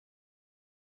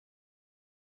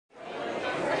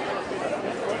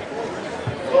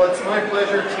Well, it's my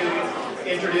pleasure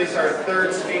to introduce our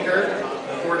third speaker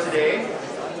for today.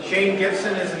 Shane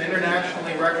Gibson is an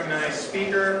internationally recognized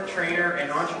speaker, trainer,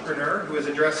 and entrepreneur who has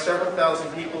addressed several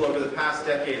thousand people over the past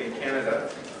decade in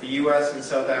Canada, the US, and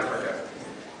South Africa.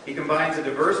 He combines a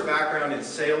diverse background in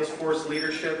sales force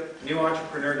leadership, new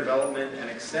entrepreneur development, and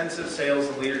extensive sales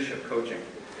and leadership coaching.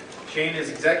 Shane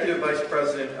is Executive Vice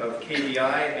President of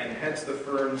KBI and heads the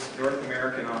firm's North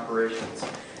American operations.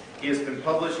 He has been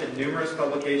published in numerous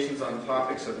publications on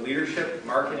topics of leadership,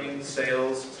 marketing,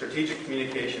 sales, strategic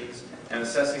communications, and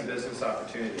assessing business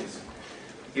opportunities.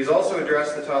 He's also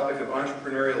addressed the topic of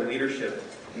entrepreneurial leadership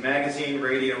in magazine,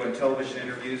 radio, and television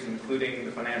interviews, including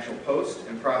the Financial Post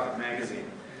and Profit Magazine.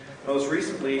 Most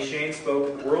recently, Shane spoke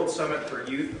at the World Summit for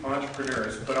Youth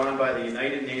Entrepreneurs put on by the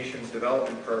United Nations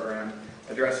Development Program,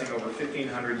 addressing over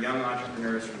 1,500 young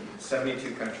entrepreneurs from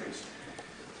 72 countries.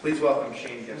 Please welcome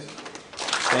Shane Gibson.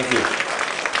 Thank you.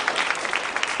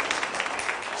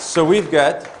 So we've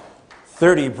got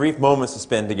 30 brief moments to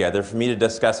spend together for me to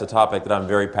discuss a topic that I'm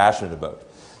very passionate about.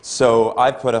 So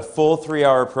I've put a full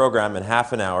 3-hour program in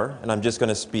half an hour, and I'm just going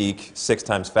to speak 6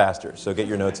 times faster, so get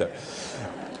your notes out.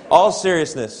 All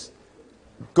seriousness,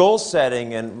 goal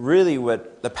setting and really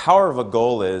what the power of a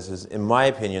goal is, in my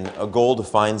opinion, a goal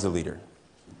defines a leader.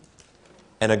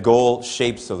 And a goal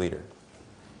shapes a leader.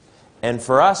 And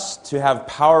for us to have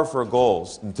powerful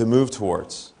goals to move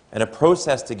towards, and a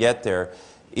process to get there,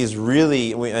 is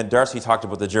really, and Darcy talked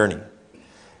about the journey,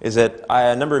 is that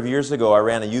a number of years ago I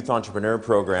ran a youth entrepreneur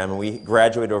program, and we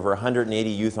graduated over 180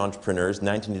 youth entrepreneurs,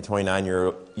 19 to 29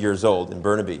 years old, in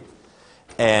Burnaby.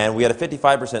 And we had a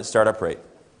 55% startup rate.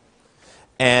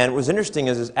 And what was interesting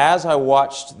is as I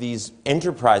watched these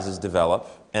enterprises develop,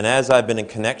 and as I've been in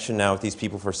connection now with these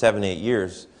people for 7, 8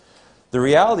 years, the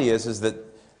reality is that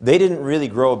they didn't really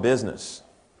grow a business.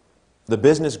 The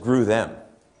business grew them.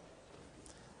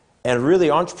 And really,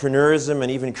 entrepreneurism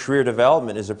and even career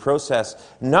development is a process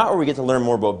not where we get to learn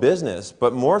more about business,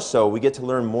 but more so we get to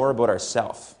learn more about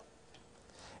ourselves.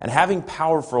 And having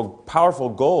powerful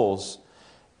goals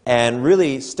and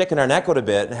really sticking our neck out a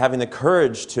bit and having the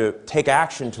courage to take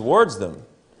action towards them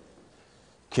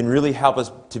can really help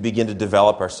us to begin to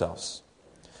develop ourselves.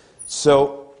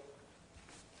 So,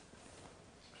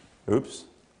 oops.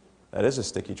 That is a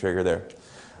sticky trigger there.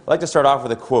 I'd like to start off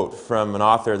with a quote from an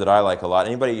author that I like a lot.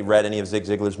 Anybody read any of Zig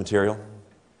Ziglar's material?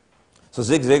 So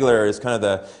Zig Ziglar is kind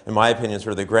of in my opinion,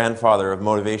 sort of the grandfather of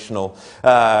motivational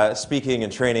speaking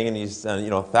and training, and he's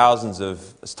done thousands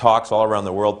of talks all around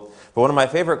the world. But one of my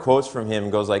favorite quotes from him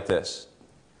goes like this: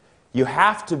 "You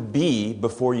have to be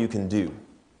before you can do,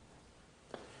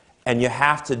 and you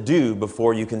have to do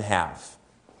before you can have."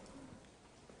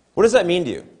 What does that mean to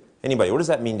you? Anybody? What does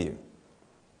that mean to you?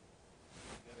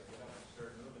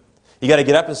 You got to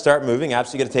get up and start moving.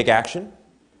 Absolutely, you got to take action.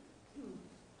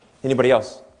 Anybody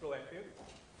else?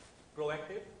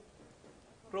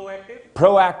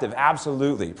 Proactive,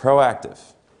 absolutely. Proactive.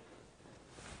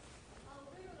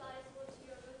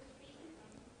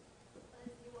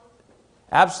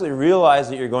 Absolutely realize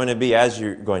that you're going to be as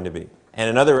you're going to be. And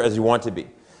another as you want to be.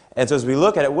 And so as we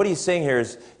look at it, what he's saying here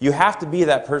is you have to be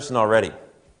that person already.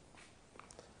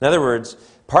 In other words,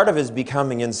 part of it is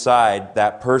becoming inside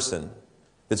that person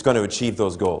that's going to achieve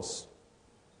those goals.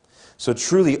 So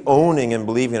truly owning and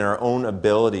believing in our own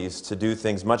abilities to do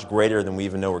things much greater than we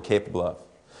even know we're capable of.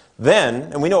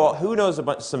 Then, and we know, who knows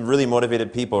about some really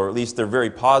motivated people, or at least they're very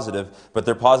positive, but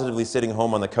they're positively sitting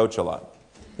home on the couch a lot.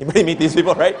 Anybody meet these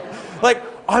people, right? Like,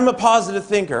 I'm a positive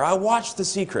thinker. I watch The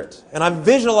Secret, and I'm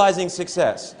visualizing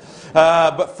success.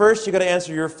 But first, you got to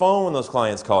answer your phone when those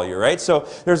clients call you, right? So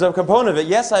there's a component of it.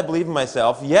 Yes, I believe in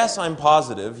myself. Yes, I'm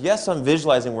positive. Yes, I'm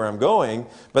visualizing where I'm going.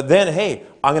 But then, hey,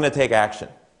 I'm going to take action.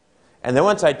 And then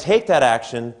once I take that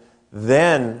action,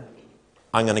 then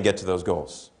I'm going to get to those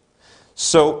goals.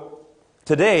 So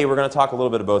today, we're going to talk a little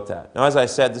bit about that. Now, as I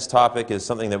said, this topic is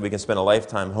something that we can spend a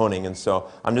lifetime honing, and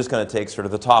so I'm just going to take sort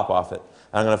of the top off it.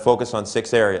 I'm going to focus on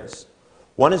 6 areas.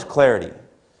 One is clarity.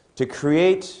 To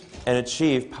create and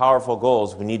achieve powerful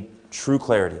goals, we need true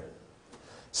clarity.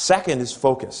 Second is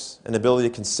focus, an ability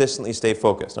to consistently stay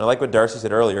focused. And I like what Darcy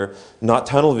said earlier, not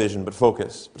tunnel vision, but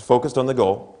focus. Focused on the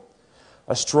goal.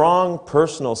 A strong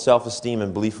personal self-esteem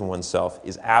and belief in oneself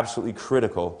is absolutely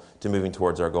critical to moving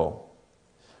towards our goal.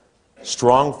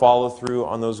 Strong follow-through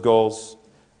on those goals.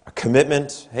 A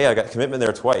commitment. Hey, I got commitment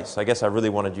there twice. I guess I really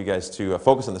wanted you guys to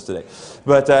focus on this today.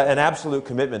 But an absolute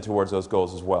commitment towards those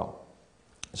goals as well.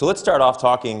 So let's start off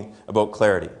talking about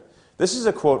clarity. This is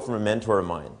a quote from a mentor of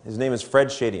mine. His name is Fred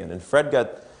Shadian, and Fred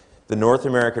got the North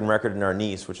American record in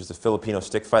arnis, which is the Filipino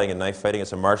stick fighting and knife fighting.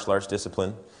 It's a martial arts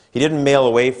discipline. He didn't mail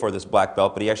away for this black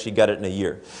belt, but he actually got it in a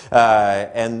year.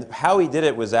 And how he did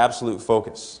it was absolute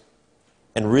focus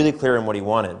and really clear on what he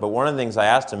wanted. But one of the things I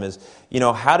asked him is,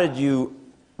 how did you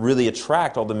really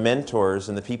attract all the mentors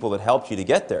and the people that helped you to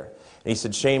get there? And he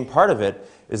said, Shane, part of it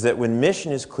is that when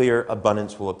mission is clear,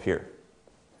 abundance will appear.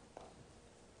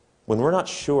 When we're not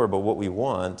sure about what we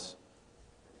want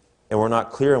and we're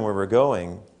not clear on where we're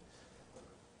going,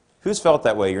 who's felt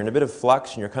that way? You're in a bit of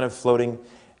flux and you're kind of floating,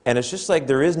 and it's just like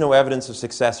there is no evidence of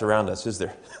success around us, is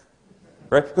there?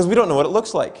 Right? Because we don't know what it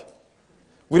looks like.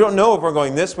 We don't know if we're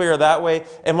going this way or that way.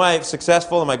 Am I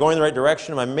successful? Am I going in the right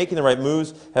direction? Am I making the right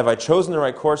moves? Have I chosen the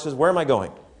right courses? Where am I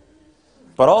going?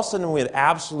 But all of a sudden, when we had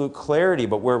absolute clarity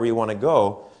about where we want to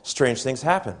go, strange things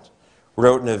happened. We're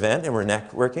out at an event and we're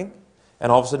networking,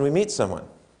 and all of a sudden we meet someone.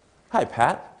 Hi,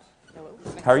 Pat. Hello.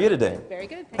 How are you today? Very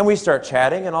good. And we start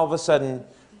chatting, and all of a sudden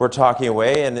we're talking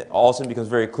away, and all of a sudden it becomes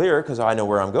very clear, because I know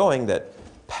where I'm going, that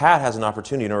Pat has an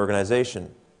opportunity in an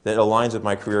organization that aligns with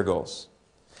my career goals.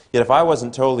 Yet if I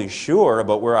wasn't totally sure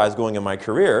about where I was going in my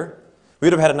career, we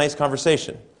would have had a nice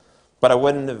conversation. But I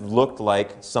wouldn't have looked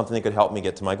like something that could help me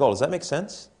get to my goal. Does that make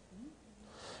sense?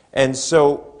 And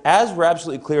so, as we're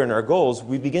absolutely clear in our goals,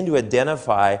 we begin to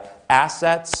identify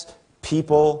assets,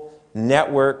 people,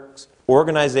 networks,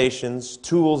 organizations,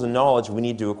 tools, and knowledge we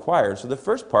need to acquire. So the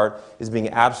first part is being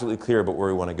absolutely clear about where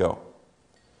we want to go.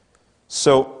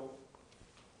 So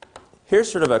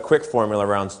here's sort of a quick formula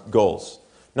around goals.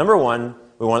 Number one,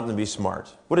 we want them to be SMART.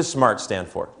 What does SMART stand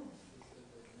for?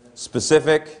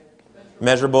 Specific,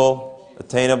 measurable,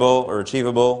 attainable or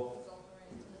achievable,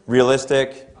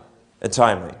 realistic, and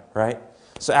timely, right?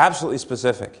 So absolutely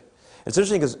specific. It's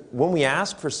interesting because when we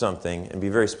ask for something and be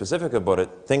very specific about it,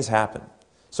 things happen.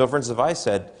 So for instance, if I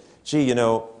said, gee,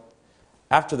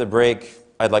 after the break,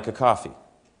 I'd like a coffee.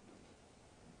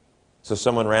 So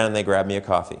someone ran and they grabbed me a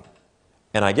coffee.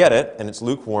 And I get it, and it's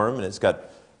lukewarm, and it's got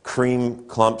cream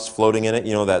clumps floating in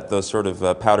it, those sort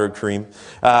of powdered cream.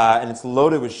 And it's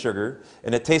loaded with sugar,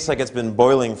 and it tastes like it's been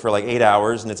boiling for like 8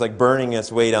 hours, and it's like burning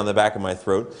its way down the back of my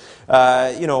throat.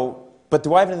 But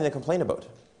do I have anything to complain about?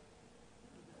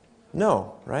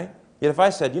 No, right? Yet if I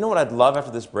said, you know what I'd love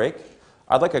after this break?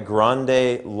 I'd like a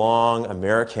grande, long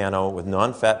Americano with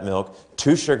non-fat milk,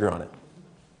 2 sugar on it.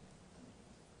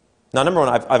 Now, number one,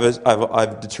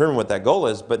 I've determined what that goal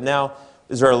is, but now,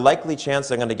 is there a likely chance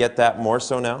that I'm going to get that more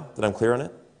so now that I'm clear on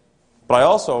it? But I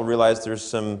also realize there's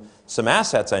some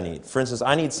assets I need. For instance,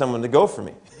 I need someone to go for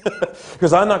me,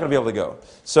 because I'm not going to be able to go.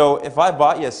 So if I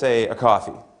bought you, say, a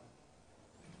coffee,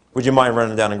 would you mind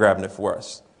running down and grabbing it for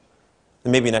us?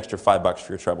 And maybe an extra $5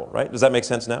 for your trouble, right? Does that make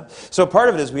sense now? So part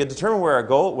of it is we determine what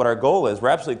our goal is. We're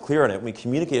absolutely clear on it. We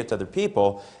communicate it to other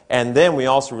people, and then we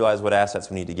also realize what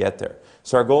assets we need to get there.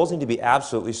 So our goals need to be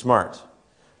absolutely SMART.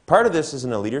 Part of this is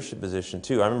in a leadership position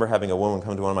too. I remember having a woman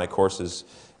come to one of my courses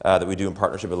that we do in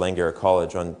partnership with Langara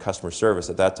College on customer service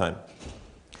at that time.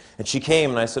 And she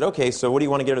came and I said, okay, so what do you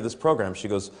want to get out of this program? She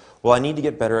goes, well, I need to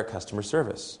get better at customer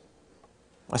service.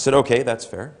 I said, okay, that's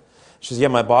fair. She says, yeah,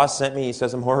 my boss sent me, he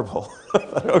says I'm horrible.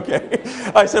 Okay.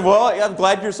 I said, well, I'm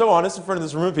glad you're so honest in front of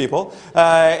this room of people.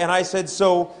 And I said,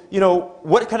 so,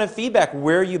 what kind of feedback?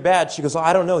 Where are you bad? She goes, oh,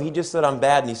 I don't know. He just said I'm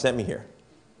bad and he sent me here.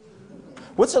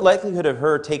 What's the likelihood of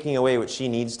her taking away what she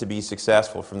needs to be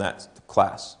successful from that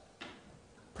class?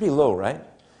 Pretty low, right?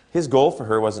 His goal for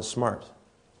her wasn't SMART.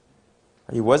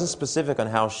 He wasn't specific on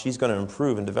how she's going to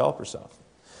improve and develop herself.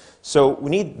 So we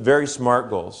need very SMART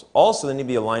goals. Also, they need to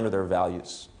be aligned with our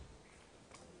values.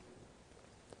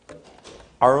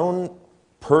 Our own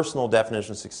personal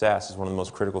definition of success is one of the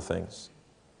most critical things.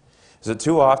 Is that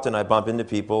too often I bump into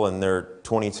people and they're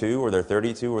 22 or they're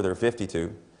 32 or they're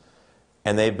 52,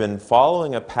 and they've been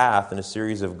following a path and a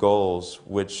series of goals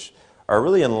which are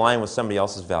really in line with somebody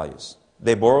else's values.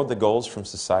 They borrowed the goals from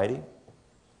society.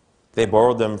 They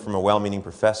borrowed them from a well-meaning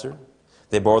professor.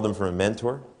 They borrowed them from a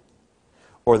mentor.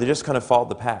 Or they just kind of followed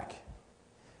the pack.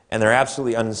 And they're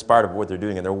absolutely uninspired of what they're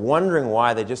doing. And they're wondering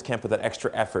why they just can't put that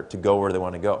extra effort to go where they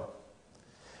want to go.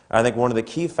 And I think one of the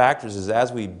key factors is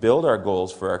as we build our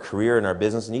goals for our career and our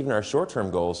business and even our short-term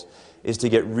goals is to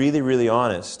get really, really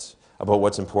honest about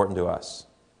what's important to us.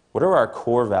 What are our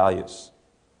core values?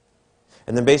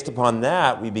 And then based upon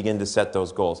that, we begin to set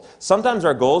those goals. Sometimes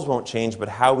our goals won't change, but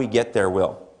how we get there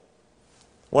will.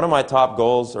 One of my top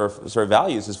goals or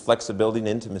values is flexibility and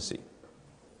intimacy.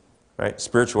 Right?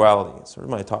 Spirituality, it's sort of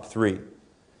my top 3.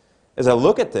 As I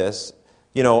look at this,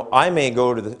 I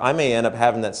may end up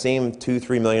having that same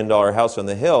 $2-3 million house on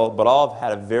the hill, but I'll have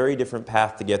had a very different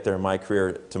path to get there in my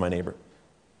career to my neighbor.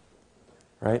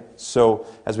 right? So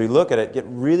as we look at it, get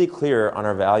really clear on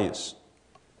our values.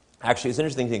 Actually, it's an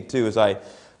interesting thing too, is I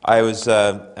was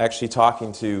actually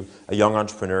talking to a young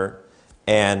entrepreneur,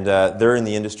 and they're in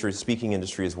the industry, speaking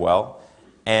industry as well,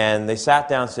 and they sat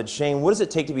down and said, Shane, what does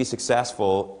it take to be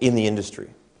successful in the industry?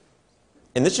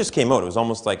 And this just came out. It was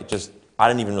almost like I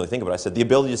didn't even really think about it. I said, the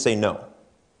ability to say no.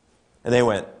 And they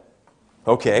went,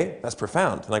 okay, that's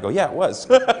profound. And I go, yeah, it was.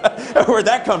 Where'd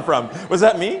that come from? Was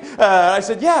that me? I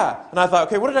said, yeah. And I thought,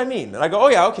 okay, what did I mean? And I go, oh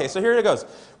yeah, okay, so here it goes.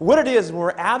 What it is,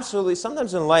 we're absolutely,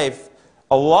 sometimes in life,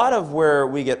 a lot of where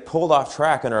we get pulled off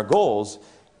track in our goals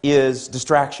is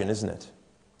distraction, isn't it?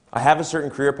 I have a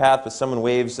certain career path, but someone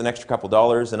waves an extra couple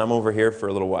dollars, and I'm over here for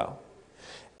a little while.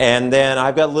 And then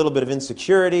I've got a little bit of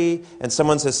insecurity, and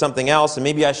someone says something else, and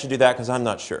maybe I should do that because I'm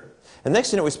not sure. And next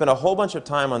thing you know, we spend a whole bunch of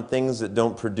time on things that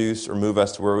don't produce or move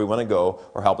us to where we want to go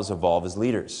or help us evolve as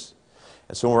leaders.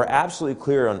 And so when we're absolutely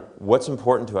clear on what's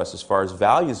important to us as far as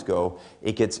values go,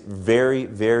 it gets very,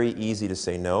 very easy to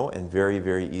say no and very,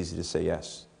 very easy to say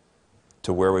yes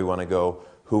to where we want to go,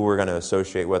 who we're going to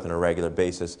associate with on a regular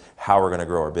basis, how we're going to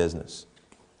grow our business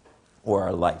or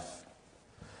our life.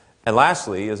 And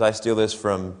lastly, as I steal this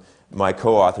from my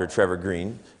co-author, Trevor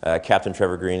Green, Captain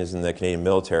Trevor Green is in the Canadian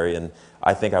military, and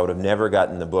I think I would have never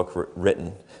gotten the book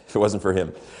written if it wasn't for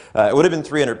him. It would have been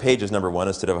 300 pages, number one,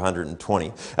 instead of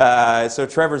 120. So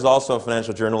Trevor's also a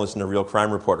financial journalist and a real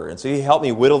crime reporter, and so he helped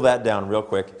me whittle that down real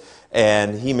quick,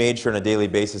 and he made sure on a daily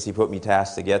basis he put me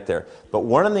tasks to get there. But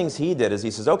one of the things he did is he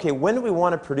says, okay, when do we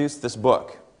want to produce this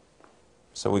book?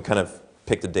 So we kind of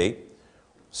picked a date.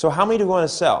 So how many do we want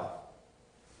to sell?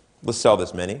 Let's sell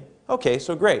this many. Okay,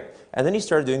 so great. And then he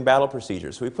started doing battle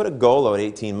procedures. So we put a goal out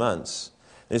 18 months.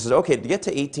 And he says, okay, to get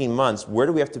to 18 months, where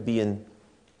do we have to be in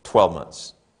 12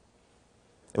 months?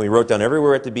 And we wrote down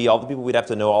everywhere we have to be, all the people we'd have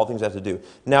to know, all the things we have to do.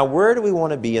 Now, where do we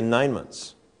want to be in 9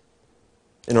 months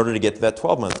in order to get to that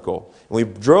 12-month goal? And we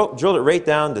drilled it right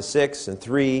down to 6 and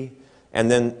 3.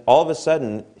 And then all of a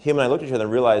sudden, him and I looked at each other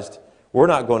and realized, we're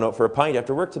not going out for a pint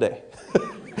after work today.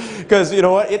 Because you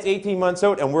know what? It's 18 months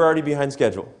out and we're already behind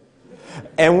schedule.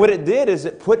 And what it did is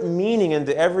it put meaning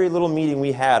into every little meeting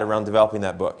we had around developing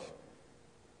that book.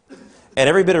 And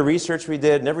every bit of research we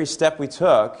did and every step we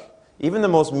took, even the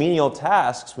most menial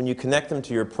tasks, when you connect them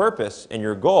to your purpose and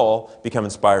your goal, become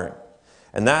inspiring.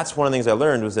 And that's one of the things I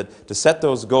learned, was that to set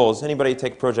those goals. Anybody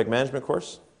take a project management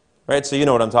course? Right? So you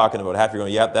know what I'm talking about. Half of you are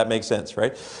going, yep, that makes sense,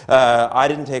 right? I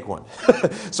didn't take one.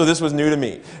 So this was new to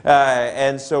me.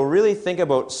 And so really think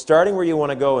about starting where you want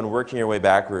to go and working your way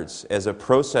backwards as a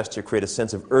process to create a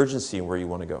sense of urgency in where you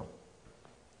want to go.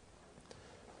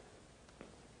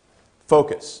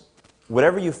 Focus.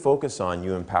 Whatever you focus on,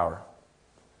 you empower.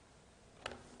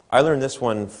 I learned this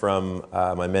one from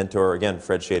my mentor, again,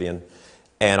 Fred Shadian.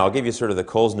 And I'll give you sort of the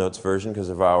Coles Notes version because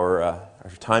of our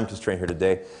time constraint here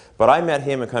today. But I met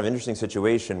him in kind of an interesting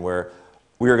situation where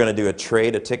we were going to do a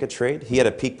ticket trade. He had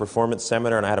a peak performance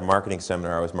seminar and I had a marketing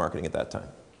seminar. I was marketing at that time.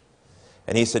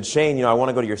 And he said, Shane, you know, I want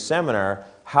to go to your seminar.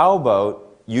 How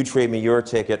about you trade me your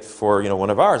ticket for, you know,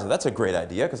 one of ours? And that's a great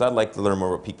idea because I'd like to learn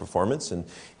more about peak performance, and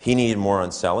he needed more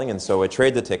on selling, and so I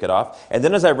traded the ticket off. And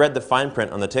then as I read the fine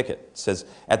print on the ticket, it says,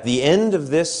 at the end of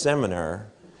this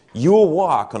seminar, you will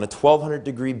walk on a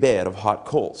 1,200-degree bed of hot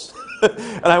coals.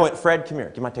 And I went, Fred, come here,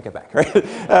 give my ticket back, right?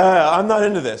 I'm not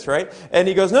into this, right? And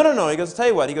he goes, no, no, no. He goes, tell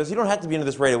you what. He goes, you don't have to be into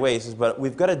this right away. He says, but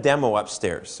we've got a demo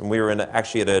upstairs. And we were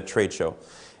actually at a trade show.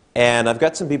 And I've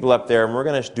got some people up there, and we're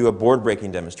going to do a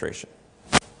board-breaking demonstration.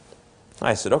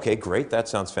 I said, okay, great, that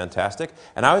sounds fantastic.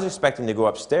 And I was expecting to go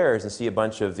upstairs and see a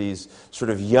bunch of these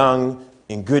sort of young,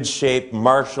 in good shape,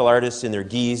 martial artists in their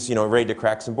gis, you know, ready to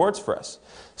crack some boards for us.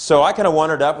 So I kind of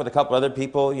wandered up with a couple other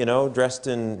people, you know, dressed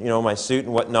in, you know, my suit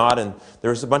and whatnot, and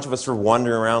there was a bunch of us sort of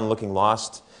wandering around looking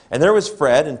lost. And there was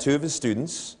Fred and two of his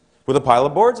students with a pile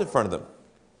of boards in front of them.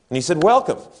 And he said,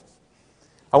 welcome.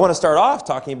 I want to start off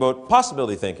talking about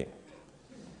possibility thinking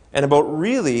and about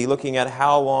really looking at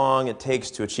how long it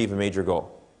takes to achieve a major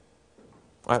goal.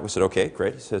 All right, we said, okay,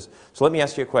 great. He says, so let me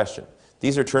ask you a question.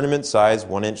 These are tournament size,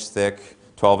 1-inch thick,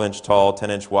 12-inch tall,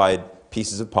 10-inch wide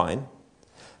pieces of pine.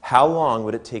 How long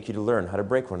would it take you to learn how to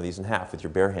break one of these in half with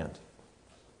your bare hand?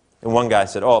 And one guy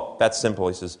said, oh, that's simple.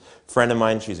 He says, friend of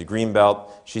mine, she's a green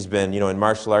belt. She's been, you know, in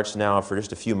martial arts now for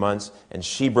just a few months, and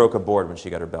she broke a board when she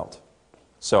got her belt.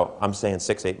 So I'm saying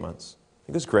 6-8 months.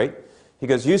 He goes, great. He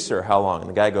goes, you, sir, how long? And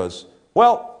the guy goes,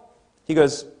 well, he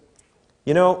goes,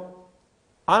 you know,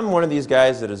 I'm one of these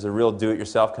guys that is a real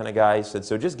do-it-yourself kind of guy. He said,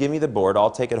 so just give me the board, I'll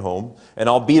take it home, and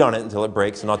I'll beat on it until it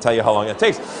breaks, and I'll tell you how long it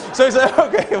takes. So he said,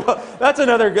 okay, well, that's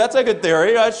a good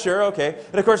theory. Sure, okay.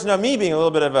 And of course, now me being a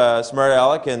little bit of a smart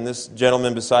aleck, and this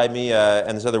gentleman beside me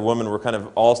and this other woman were kind of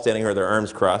all standing here with their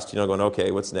arms crossed, going,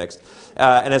 okay, what's next?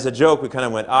 And as a joke, we kind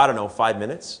of went, I don't know, 5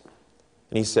 minutes?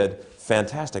 And he said,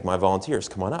 fantastic, my volunteers,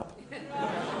 come on up.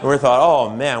 And we thought,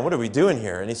 oh man, what are we doing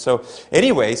here? And so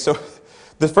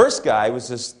the first guy was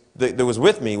this, that was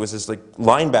with me was this like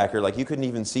linebacker, like you couldn't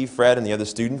even see Fred and the other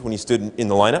student when he stood in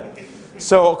the lineup.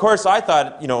 So of course I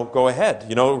thought, go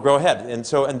ahead, go ahead.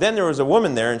 And then there was a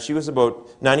woman there, and she was about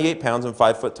 98 pounds and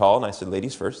 5 foot tall, and I said,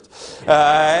 ladies first.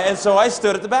 And so I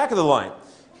stood at the back of the line.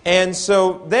 And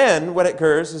so then what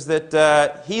occurs is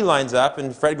that he lines up,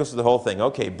 and Fred goes through the whole thing.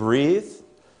 Okay, breathe,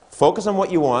 focus on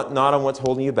what you want, not on what's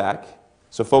holding you back.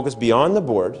 So focus beyond the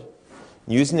board,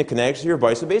 using the connection to your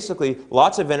body. So basically,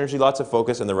 lots of energy, lots of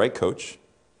focus, and the right coach,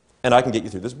 and I can get you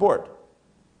through this board.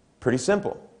 Pretty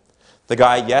simple. The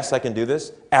guy, yes, I can do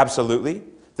this, absolutely.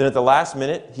 Then at the last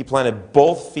minute, he planted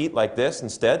both feet like this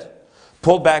instead,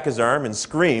 pulled back his arm and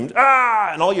screamed, ah!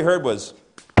 And all you heard was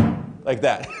like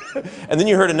that. And then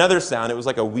you heard another sound. It was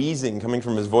like a wheezing coming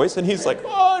from his voice, and he's like,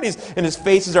 oh, and his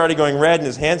face is already going red, and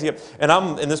his hands get,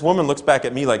 and this woman looks back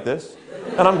at me like this,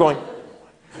 and I'm going,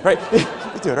 right?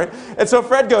 You do it, right? And so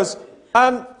Fred goes,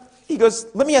 he goes,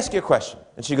 let me ask you a question.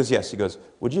 And she goes, yes. He goes,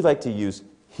 would you like to use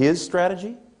his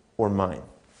strategy or mine?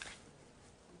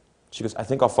 She goes, I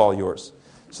think I'll follow yours.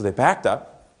 So they backed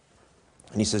up,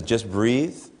 and he says, just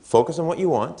breathe, focus on what you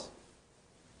want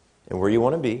and where you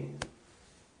want to be.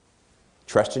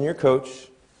 Trust in your coach.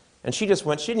 And she just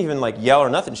went, she didn't even like yell or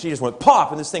nothing. She just went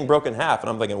pop, and this thing broke in half. And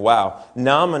I'm thinking, wow,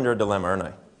 now I'm under a dilemma, aren't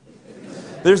I?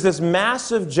 There's this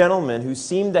massive gentleman who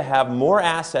seemed to have more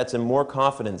assets and more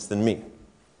confidence than me.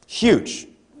 Huge.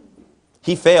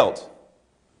 He failed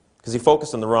because he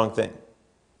focused on the wrong thing,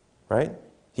 right?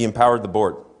 He empowered the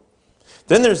board.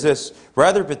 Then there's this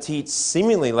rather petite,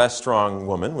 seemingly less strong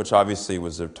woman, which obviously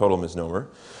was a total misnomer,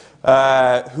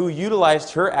 who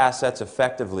utilized her assets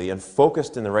effectively and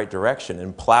focused in the right direction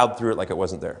and plowed through it like it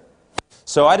wasn't there.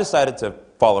 So I decided to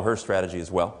follow her strategy as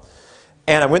well.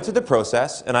 And I went through the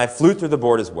process, and I flew through the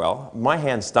board as well. My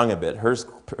hand stung a bit. Hers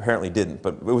apparently didn't,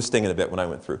 but it was stinging a bit when I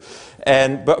went through.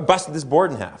 And busted this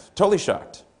board in half. Totally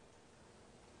shocked.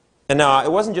 And now,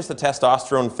 it wasn't just a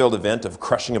testosterone-filled event of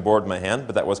crushing a board in my hand,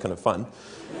 but that was kind of fun.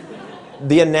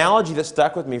 The analogy that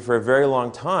stuck with me for a very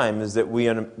long time is that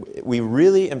we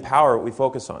really empower what we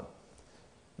focus on.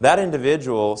 That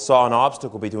individual saw an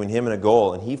obstacle between him and a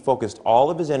goal, and he focused all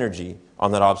of his energy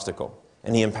on that obstacle,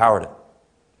 and he empowered it.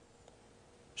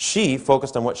 She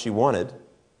focused on what she wanted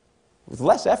with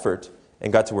less effort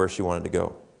and got to where she wanted to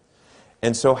go.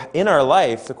 And so in our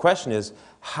life, the question is,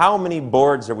 how many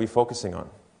boards are we focusing on?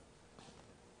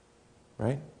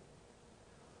 Right?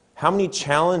 How many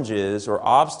challenges or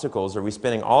obstacles are we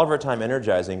spending all of our time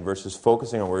energizing versus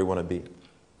focusing on where we want to be?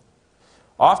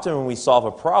 Often when we solve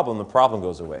a problem, the problem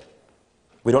goes away.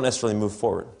 We don't necessarily move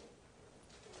forward.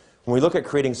 When we look at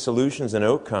creating solutions and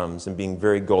outcomes and being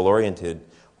very goal-oriented,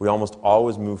 we almost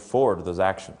always move forward with those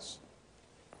actions.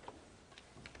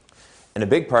 And a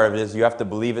big part of it is you have to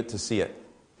believe it to see it.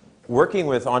 Working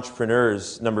with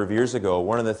entrepreneurs a number of years ago,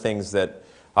 one of the things that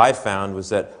I found was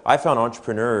that I found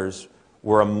entrepreneurs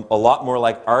were a lot more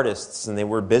like artists than they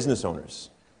were business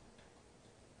owners.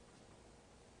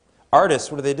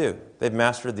 Artists, what do? They've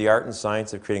mastered the art and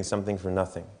science of creating something from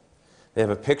nothing. They have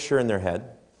a picture in their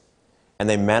head, and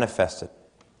they manifest it,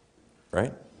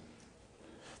 right?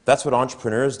 That's what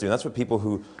entrepreneurs do. That's what people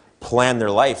who plan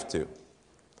their life do,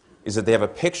 is that they have a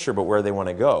picture about where they want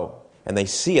to go, and they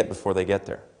see it before they get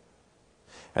there.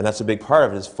 And that's a big part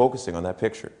of it, is focusing on that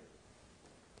picture.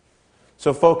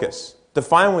 So focus.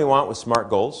 Define what we want with SMART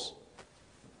goals.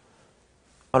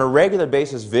 On a regular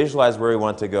basis, visualize where we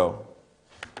want to go.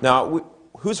 Now,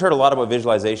 who's heard a lot about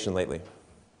visualization lately?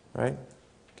 Right?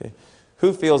 Okay.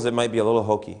 Who feels it might be a little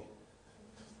hokey?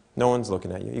 No one's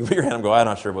looking at you. You put your hand up and go, I'm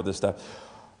not sure about this stuff.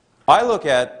 I look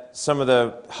at some of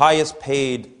the highest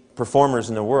paid performers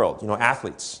in the world,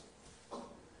 athletes,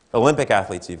 Olympic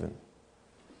athletes even.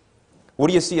 What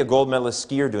do you see a gold medalist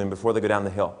skier doing before they go down the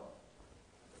hill?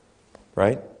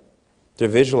 Right? They're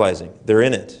visualizing. They're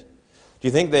in it. Do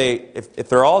you think if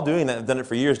they're all doing that, have done it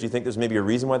for years, do you think there's maybe a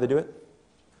reason why they do it?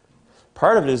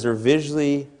 Part of it is they're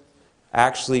visually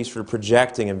actually sort of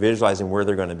projecting and visualizing where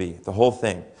they're going to be, the whole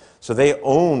thing. So they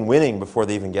own winning before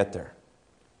they even get there.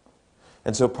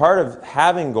 And so part of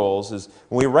having goals is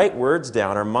when we write words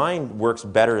down, our mind works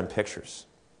better in pictures.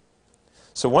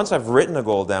 So once I've written a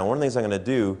goal down, one of the things I'm going to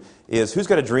do is, who's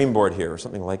got a dream board here or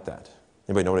something like that?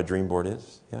 Anybody know what a dream board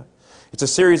is? Yeah? It's a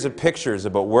series of pictures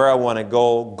about where I want to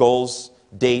go, goals,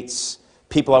 dates,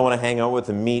 people I want to hang out with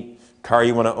and meet, car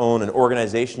you want to own, an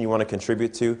organization you want to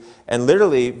contribute to. And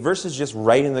literally, versus just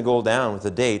writing the goal down with a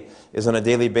date, is on a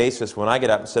daily basis, when I get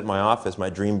up and sit in my office, my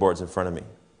dream board's in front of me.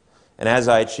 And as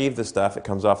I achieve the stuff, it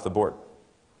comes off the board.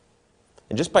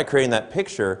 And just by creating that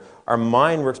picture, our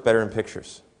mind works better in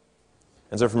pictures.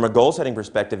 And so from a goal-setting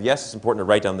perspective, yes, it's important to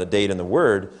write down the date and the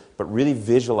word, but really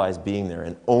visualize being there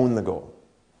and own the goal.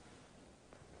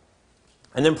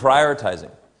 And then prioritizing.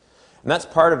 And that's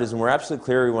part of it, is when we're absolutely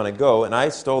clear we want to go. And I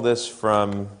stole this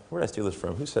from, where did I steal this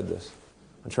from? Who said this?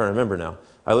 I'm trying to remember now.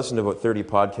 I listen to about 30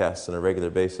 podcasts on a regular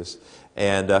basis.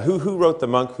 And who wrote The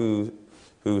Monk Who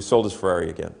Sold His Ferrari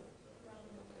again?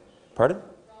 Pardon?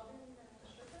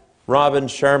 Robin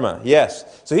Sharma,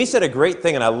 yes. So he said a great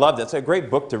thing, and I loved it. It's a great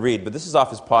book to read, but this is off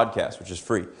his podcast, which is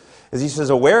free. Is he says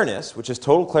awareness, which is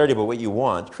total clarity about what you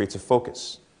want, creates a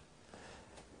focus.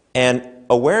 And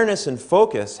awareness and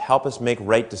focus help us make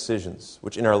right decisions,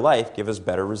 which in our life give us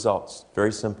better results.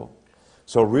 Very simple.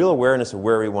 So a real awareness of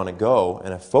where we want to go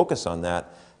and a focus on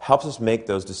that helps us make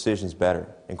those decisions better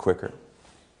and quicker.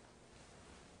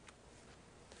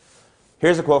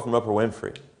 Here's a quote from Oprah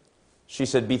Winfrey. She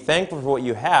said, "Be thankful for what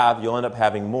you have, you'll end up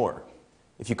having more.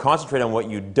 If you concentrate on what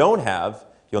you don't have,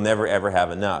 you'll never ever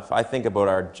have enough." I think about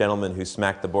our gentleman who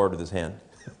smacked the board with his hand.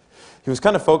 He was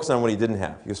kind of focused on what he didn't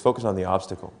have. He was focused on the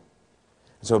obstacle.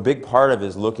 So a big part of it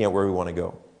is looking at where we want to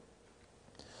go.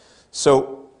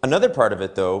 So another part of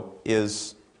it, though,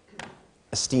 is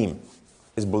esteem,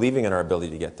 is believing in our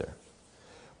ability to get there.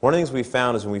 One of the things we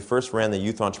found is when we first ran the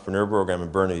Youth Entrepreneur Program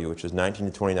in Burnaby, which was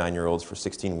 19 to 29-year-olds for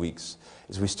 16 weeks,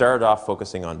 is we started off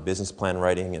focusing on business plan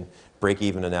writing and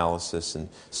break-even analysis and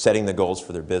setting the goals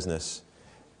for their business.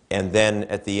 And then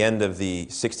at the end of the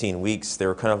 16 weeks, they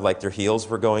were kind of like their heels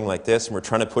were going like this, and we're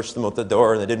trying to push them out the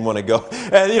door, and they didn't want to go.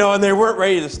 And, and they weren't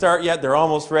ready to start yet. They're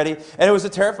almost ready. And it was a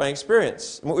terrifying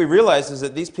experience. And what we realized is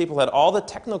that these people had all the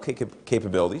technical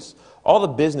capabilities, all the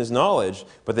business knowledge,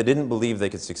 but they didn't believe they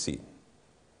could succeed.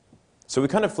 So we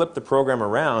kind of flipped the program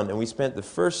around, and we spent the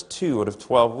first 2 out of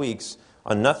 12 weeks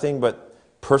on nothing but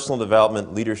personal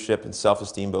development, leadership, and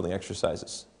self-esteem building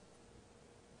exercises.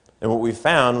 And what we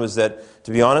found was that,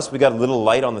 to be honest, we got a little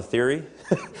light on the theory.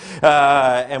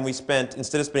 And we spent,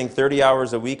 instead of spending 30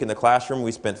 hours a week in the classroom,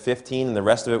 we spent 15, and the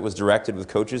rest of it was directed with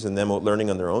coaches and them learning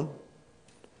on their own.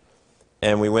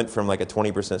 And we went from like a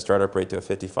 20% startup rate to a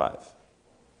 55%.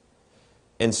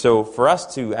 And so for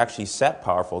us to actually set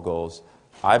powerful goals,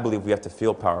 I believe we have to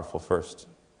feel powerful first.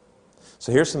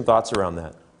 So here's some thoughts around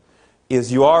that.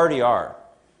 Is you already are.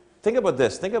 Think about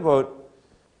this. Think about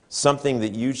something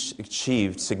that you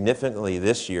achieved significantly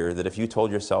this year that if you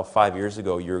told yourself 5 years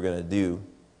ago you were going to do,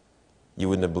 you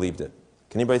wouldn't have believed it.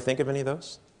 Can anybody think of any of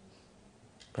those?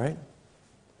 Right?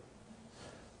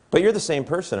 But you're the same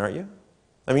person, aren't you?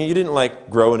 I mean, you didn't like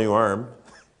grow a new arm,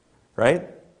 right?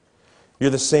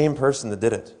 You're the same person that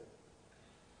did it.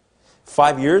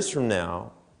 5 years from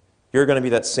now, you're going to be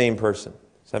that same person.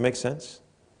 Does that make sense?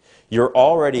 You're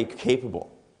already capable.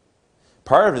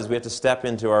 Part of it is we have to step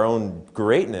into our own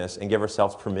greatness and give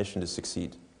ourselves permission to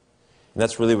succeed. And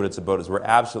that's really what it's about, is we're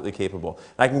absolutely capable.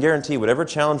 And I can guarantee whatever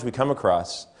challenge we come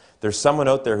across, there's someone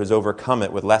out there who's overcome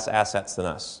it with less assets than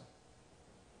us.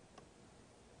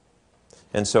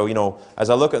 And so, as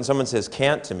I look at and someone says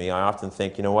can't to me, I often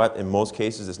think, you know what, in most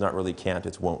cases it's not really can't,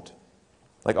 it's won't.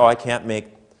 Like, oh, I can't make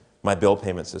my bill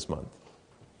payments this month.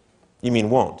 You mean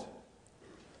won't?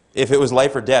 If it was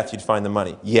life or death, you'd find the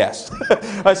money. Yes.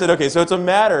 I said, okay, so it's a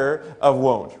matter of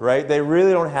won't, right? They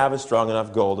really don't have a strong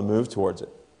enough goal to move towards it.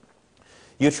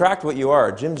 You attract what you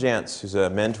are. Jim Jantz, who's a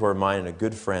mentor of mine and a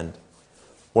good friend,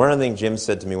 one of the things Jim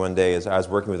said to me one day is I was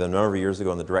working with him a number of years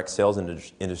ago in the direct sales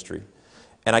industry.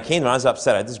 And I came and I was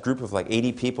upset. I had this group of like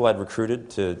 80 people I'd recruited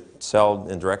to sell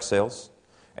in direct sales,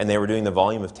 and they were doing the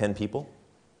volume of 10 people.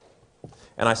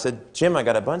 And I said, Jim, I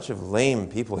got a bunch of lame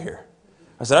people here.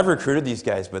 I said, I've recruited these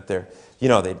guys, but they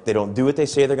don't do what they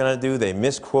say they're going to do. They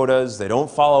miss quotas. They don't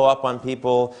follow up on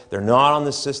people. They're not on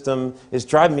the system. It's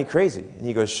driving me crazy. And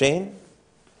he goes, Shane,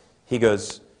 he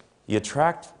goes, you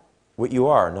attract what you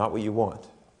are, not what you want.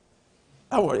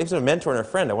 He's a mentor and a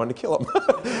friend. I wanted to kill him.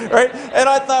 Right? And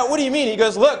I thought, what do you mean? He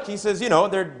goes, look, he says,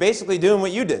 they're basically doing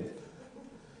what you did.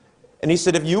 And he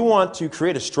said, if you want to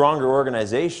create a stronger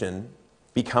organization,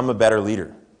 become a better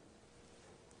leader.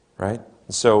 Right?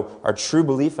 And so our true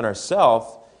belief in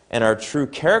ourselves and our true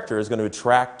character is going to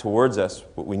attract towards us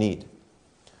what we need.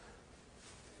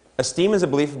 Esteem is a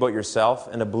belief about yourself,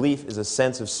 and a belief is a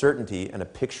sense of certainty and a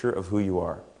picture of who you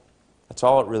are. That's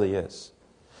all it really is.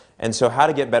 And so how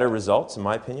to get better results, in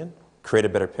my opinion? Create a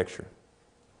better picture.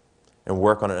 and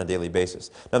work on it on a daily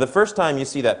basis. Now, the first time you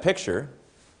see that picture,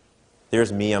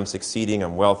 there's me, I'm succeeding,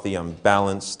 I'm wealthy, I'm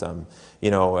balanced, I'm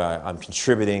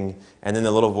contributing, and then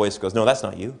the little voice goes, no, that's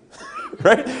not you,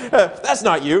 right? That's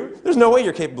not you. There's no way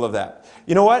you're capable of that.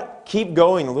 You know what? Keep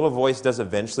going. The little voice does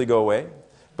eventually go away,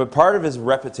 but part of it is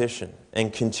repetition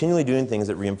and continually doing things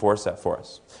that reinforce that for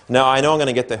us. Now, I know I'm going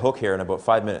to get the hook here in about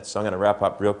 5 minutes, so I'm going to wrap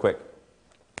up real quick.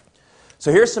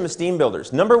 So here's some esteem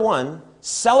builders. Number one,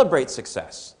 celebrate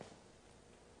success.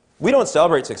 We don't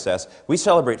celebrate success. We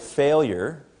celebrate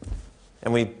failure,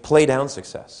 and we play down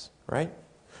success, right?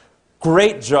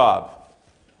 Great job.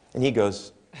 And he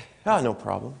goes, no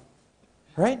problem,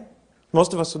 right?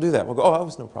 Most of us will do that. We'll go, that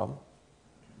was no problem.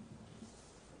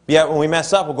 Yet when we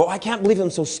mess up, we'll go, I can't believe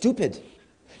I'm so stupid.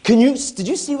 Did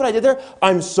you see what I did there?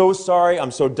 I'm so sorry,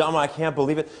 I'm so dumb, I can't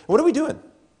believe it. What are we doing?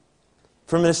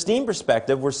 From an esteem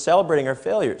perspective, we're celebrating our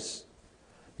failures.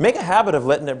 Make a habit of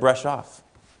letting it brush off.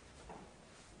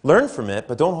 Learn from it,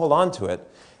 but don't hold on to it.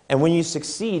 And when you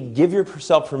succeed, give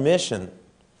yourself permission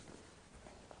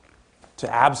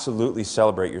to absolutely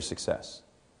celebrate your success.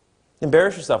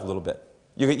 Embarrass yourself a little bit.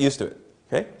 You get used to it,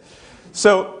 okay?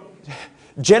 So,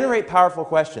 generate powerful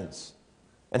questions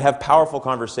and have powerful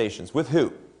conversations. With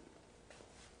who?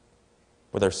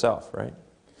 With ourselves, right?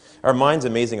 Our mind's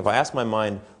amazing. If I ask my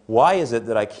mind, why is it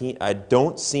that I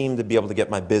don't seem to be able to get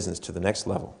my business to the next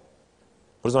level?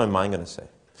 What is my mind going to say?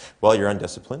 Well, you're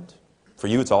undisciplined. For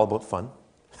you, it's all about fun.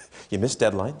 You miss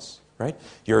deadlines, right?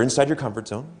 You're inside your comfort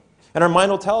zone. And our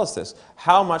mind will tell us this.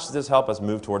 How much does this help us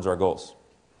move towards our goals?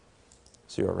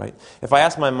 0, right? If I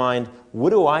ask my mind,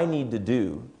 what do I need to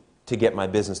do to get my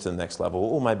business to the next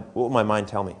level? What will my mind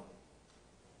tell me?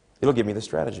 It'll give me the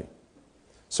strategy.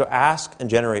 So ask and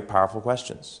generate powerful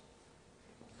questions.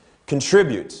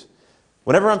 Contribute.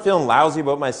 Whenever I'm feeling lousy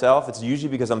about myself, it's usually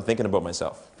because I'm thinking about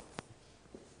myself.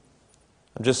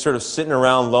 I'm just sort of sitting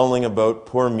around lolling about,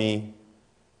 poor me.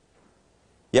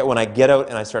 Yet when I get out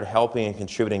and I start helping and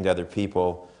contributing to other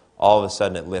people, all of a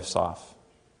sudden it lifts off.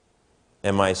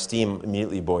 And my esteem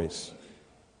immediately buoys.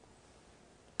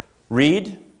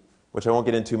 Read, which I won't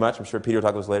get into too much. I'm sure Peter will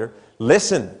talk about this later.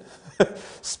 Listen.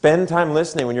 Spend time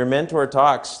listening. When your mentor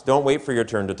talks, don't wait for your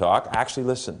turn to talk. Actually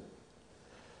listen.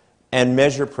 And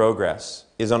measure progress.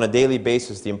 Is on a daily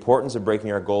basis, the importance of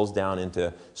breaking our goals down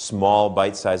into small,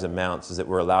 bite-sized amounts is that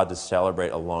we're allowed to celebrate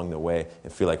along the way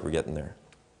and feel like we're getting there.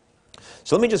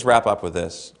 So let me just wrap up with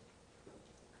this.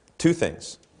 2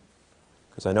 things,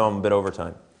 because I know I'm a bit over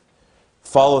time.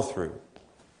 Follow through.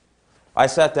 I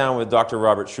sat down with Dr.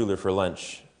 Robert Schuller for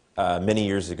lunch many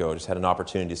years ago. Just had an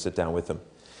opportunity to sit down with him.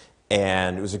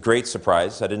 And it was a great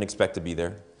surprise. I didn't expect to be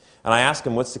there. And I asked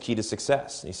him, what's the key to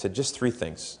success? And he said, just 3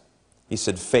 things. He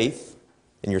said, faith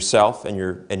in yourself and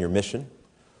your mission,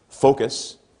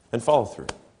 focus, and follow through.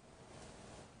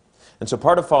 And so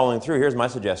part of following through, here's my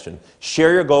suggestion.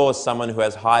 Share your goal with someone who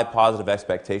has high positive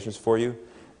expectations for you,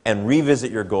 and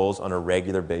revisit your goals on a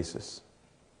regular basis.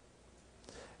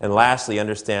 And lastly,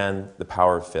 understand the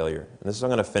power of failure. And this is, I'm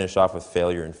going to finish off with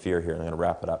failure and fear here, and I'm going to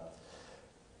wrap it up.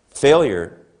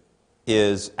 Failure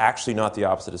is actually not the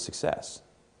opposite of success.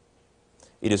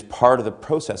 It is part of the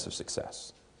process of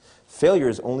success. Failure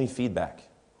is only feedback.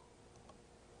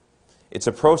 It's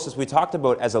a process we talked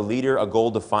about. As a leader, a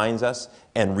goal defines us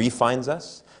and refines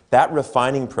us. That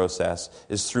refining process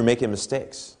is through making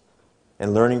mistakes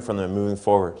and learning from them and moving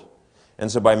forward. And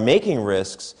so by making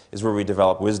risks is where we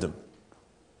develop wisdom.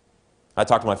 I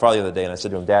talked to my father the other day and I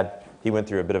said to him, Dad, he went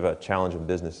through a bit of a challenge in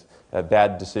business, a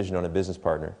bad decision on a business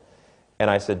partner. And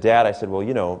I said, Dad,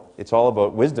 well, it's all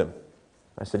about wisdom.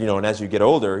 I said, and as you get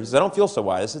older, he says, I don't feel so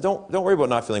wise. I said, don't worry about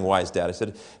not feeling wise, Dad. I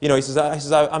said, he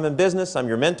says, I'm in business, I'm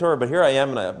your mentor, but here I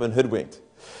am and I've been hoodwinked.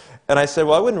 And I said,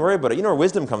 well, I wouldn't worry about it. You know where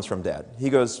wisdom comes from, Dad? He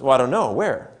goes, well, I don't know.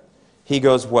 Where? He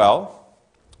goes, well,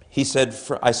 I said,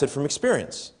 from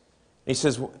experience. And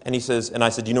I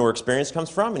said, do you know where experience comes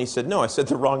from? And he said, no. I said,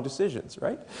 the wrong decisions,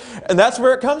 right? And that's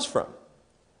where it comes from.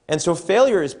 And so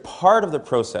failure is part of the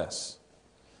process.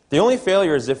 The only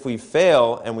failure is if we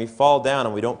fail and we fall down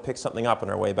and we don't pick something up on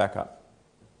our way back up.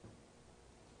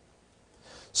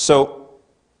 So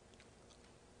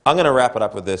I'm going to wrap it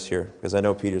up with this here, because I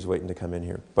know Peter's waiting to come in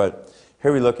here. But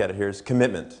here we look at it. Here's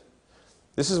commitment.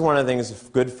 This is one of the things a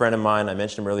good friend of mine, I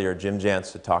mentioned him earlier, Jim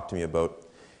Jantz, had talked to me about.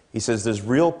 He says there's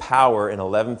real power in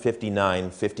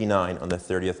 11:59:59 on the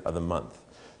 30th of the month.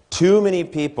 Too many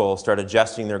people start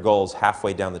adjusting their goals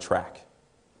halfway down the track.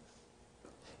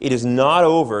 It is not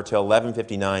over till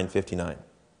 11:59:59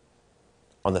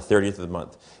 on the 30th of the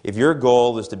month. If your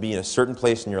goal is to be in a certain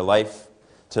place in your life,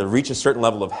 to reach a certain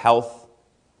level of health,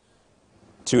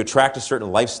 to attract a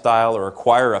certain lifestyle or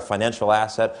acquire a financial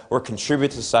asset or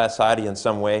contribute to society in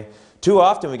some way. Too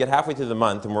often we get halfway through the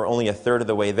month and we're only a third of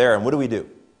the way there, and what do? We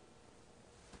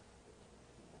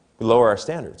lower our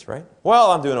standards, right?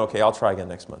 Well, I'm doing okay, I'll try again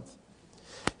next month.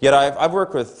 Yet I've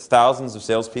worked with thousands of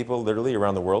salespeople literally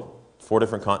around the world, 4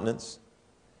 different continents,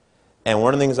 and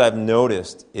one of the things I've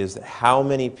noticed is that how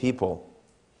many people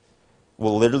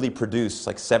will literally produce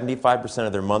like 75%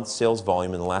 of their month's sales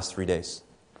volume in the last 3 days.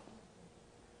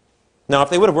 Now, if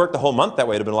they would have worked the whole month that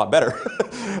way, it would have been a lot better.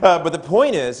 But the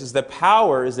point is the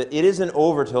power is that it isn't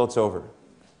over till it's over.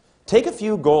 Take a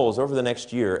few goals over the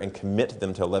next year and commit to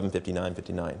them to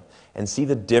 11:59:59 and see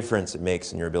the difference it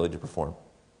makes in your ability to perform.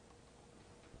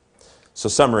 So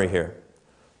summary here.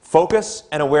 Focus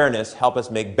and awareness help us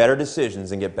make better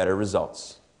decisions and get better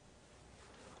results.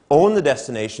 Own the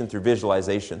destination through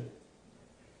visualization.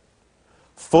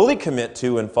 Fully commit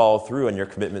to and follow through on your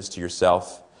commitments to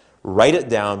yourself. Write it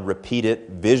down, repeat it,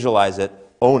 visualize it,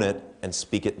 own it, and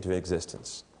speak it into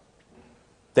existence.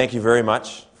 Thank you very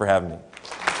much for having me.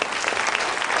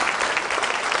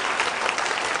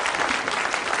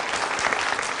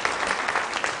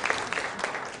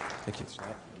 Thank you.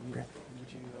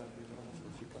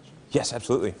 Yes,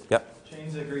 absolutely. Yep.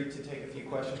 Shane's agreed to take a few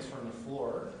questions from the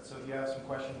floor, so if you have some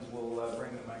questions, we'll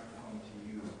bring the microphone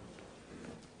to you.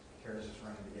 Kara's just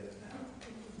running to get it now.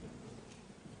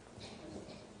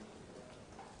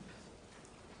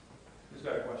 Who's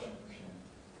got a question for Shane?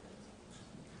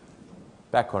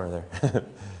 Back corner there.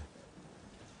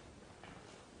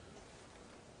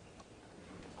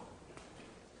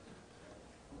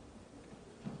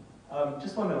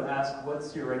 Just wanted to ask,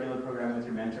 what's your regular program with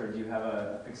your mentor? Do you have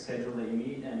a fixed schedule that you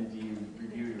meet, and do you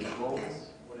review your goals?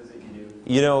 What is it you do?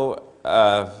 You know,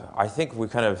 I think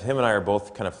him and I are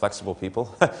both kind of flexible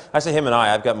people. I say him and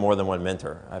I've got more than one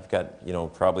mentor. I've got,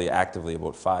 probably actively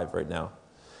about 5 right now.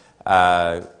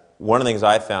 One of the things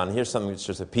I found, here's something that's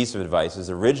just a piece of advice, is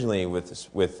originally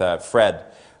with Fred,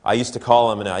 I used to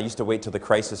call him and I used to wait till the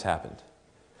crisis happened.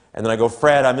 And then I go,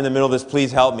 Fred, I'm in the middle of this,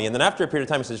 please help me. And then after a period of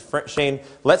time, he says, Shane,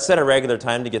 let's set a regular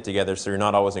time to get together so you're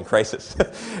not always in crisis.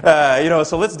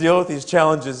 So let's deal with these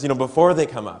challenges, before they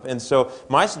come up. And so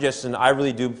my suggestion, I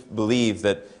really do believe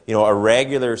that, a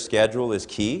regular schedule is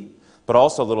key, but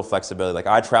also a little flexibility. Like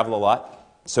I travel a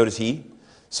lot, so does he.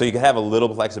 So you can have a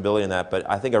little flexibility in that, but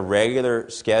I think a regular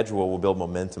schedule will build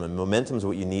momentum, and momentum is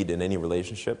what you need in any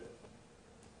relationship.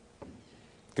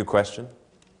 Good question.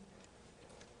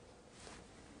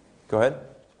 Go ahead.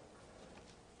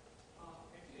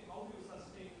 Actually, how do you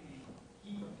sustain the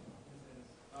heat in this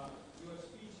sense? Your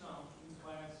speech now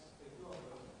inspires the two of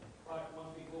us, but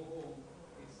once we go home,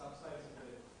 it subsides a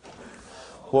bit.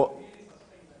 Well,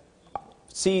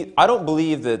 see, I don't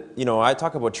believe that, I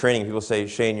talk about training, people say,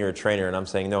 Shane, you're a trainer, and I'm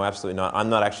saying, no, absolutely not. I'm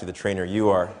not actually the trainer, you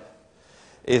are.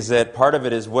 Is that part of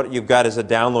it is what you've got is a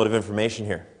download of information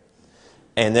here.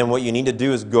 And then what you need to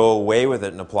do is go away with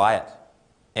it and apply it.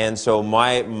 And so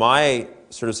my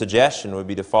sort of suggestion would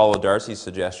be to follow Darcy's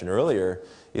suggestion earlier,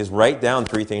 is write down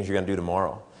 3 things you're going to do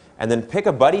tomorrow. And then pick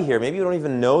a buddy here, maybe you don't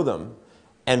even know them,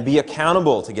 and be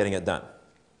accountable to getting it done.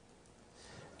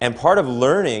 And part of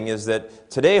learning is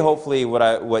that today, hopefully,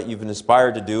 what you've been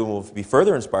inspired to do and will be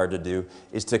further inspired to do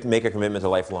is to make a commitment to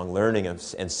lifelong learning and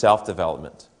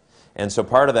self-development. And so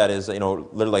part of that is,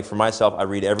 literally like for myself, I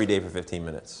read every day for 15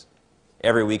 minutes.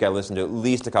 Every week I listen to at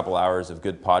least a couple hours of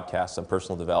good podcasts on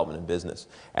personal development and business.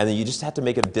 And then you just have to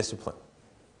make it a discipline.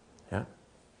 Yeah?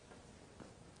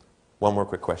 One more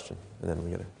quick question, and then we're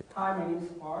going to... Hi, my name is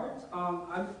Art.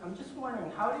 I'm just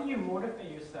wondering, how do you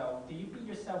motivate yourself? Do you beat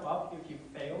yourself up if you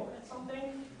fail at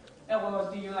something? Or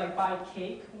do you buy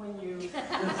cake when you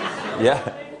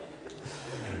Yeah.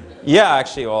 Yeah,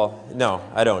 actually, well, no,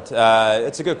 I don't.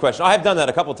 It's a good question. I have done that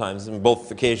a couple times in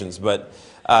both occasions, but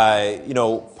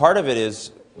part of it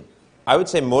is, I would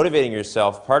say motivating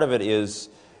yourself, part of it is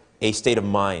a state of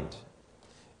mind.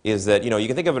 Is that, you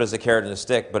can think of it as a carrot and a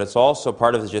stick, but it's also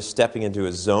part of it is just stepping into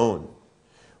a zone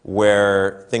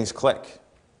where things click.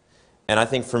 And I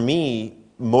think for me,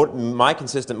 my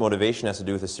consistent motivation has to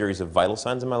do with a series of vital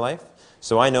signs in my life.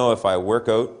 So I know if I work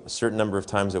out a certain number of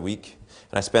times a week,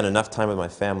 and I spend enough time with my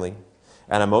family,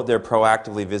 and I'm out there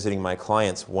proactively visiting my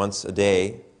clients once a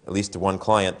day, at least to one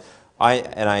client,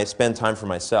 I spend time for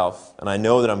myself, and I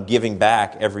know that I'm giving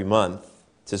back every month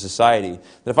to society,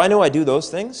 that if I know I do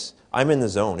those things, I'm in the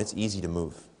zone. It's easy to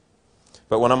move.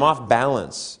 But when I'm off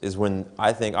balance is when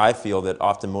I feel that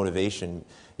often motivation,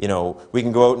 we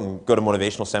can go out and go to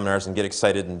motivational seminars and get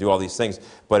excited and do all these things,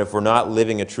 but if we're not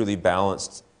living a truly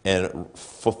balanced and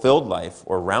fulfilled life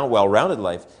or well-rounded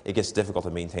life, it gets difficult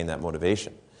to maintain that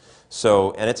motivation.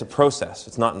 So, and it's a process.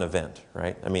 It's not an event,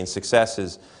 right? I mean, success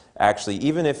is actually,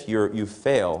 even if you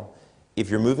fail, if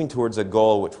you're moving towards a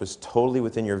goal which was totally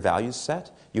within your value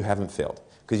set, you haven't failed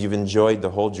because you've enjoyed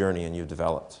the whole journey and you've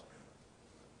developed.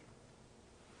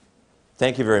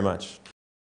 Thank you very much.